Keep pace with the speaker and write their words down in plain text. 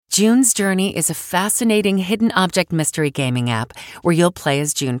June's Journey is a fascinating hidden object mystery gaming app where you'll play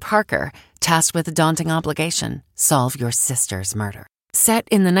as June Parker, tasked with a daunting obligation: solve your sister's murder. Set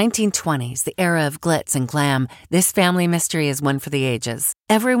in the 1920s, the era of glitz and glam, this family mystery is one for the ages.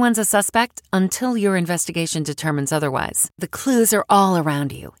 Everyone's a suspect until your investigation determines otherwise. The clues are all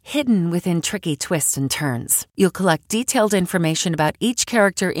around you, hidden within tricky twists and turns. You'll collect detailed information about each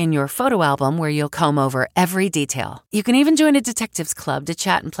character in your photo album where you'll comb over every detail. You can even join a detectives club to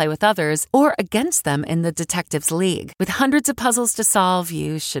chat and play with others or against them in the Detectives League. With hundreds of puzzles to solve,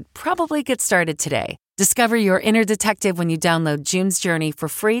 you should probably get started today. Discover your inner detective when you download June's Journey for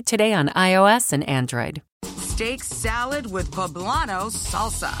free today on iOS and Android. Steak salad with poblano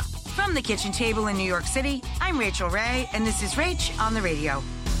salsa. From the kitchen table in New York City, I'm Rachael Ray, and this is RACH on the Radio.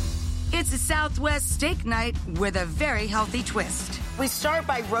 It's a Southwest steak night with a very healthy twist. We start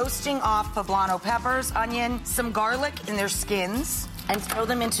by roasting off poblano peppers, onion, some garlic in their skins, and throw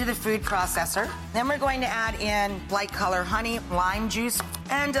them into the food processor. Then we're going to add in light color honey, lime juice,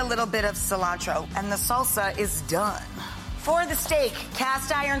 and a little bit of cilantro. And the salsa is done. For the steak,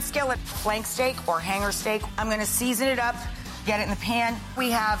 cast iron skillet, flank steak or hanger steak. I'm gonna season it up, get it in the pan.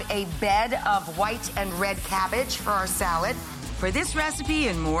 We have a bed of white and red cabbage for our salad. For this recipe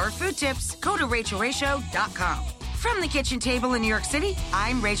and more food tips, go to RachelRayShow.com. From the kitchen table in New York City,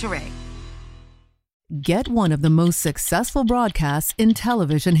 I'm Rachael Ray. Get one of the most successful broadcasts in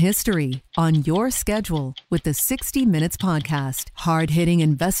television history on your schedule with the 60 Minutes Podcast. Hard-hitting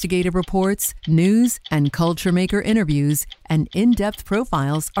investigative reports, news, and culture maker interviews, and in-depth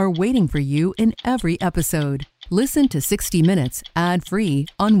profiles are waiting for you in every episode. Listen to 60 Minutes ad-free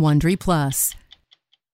on Wondery Plus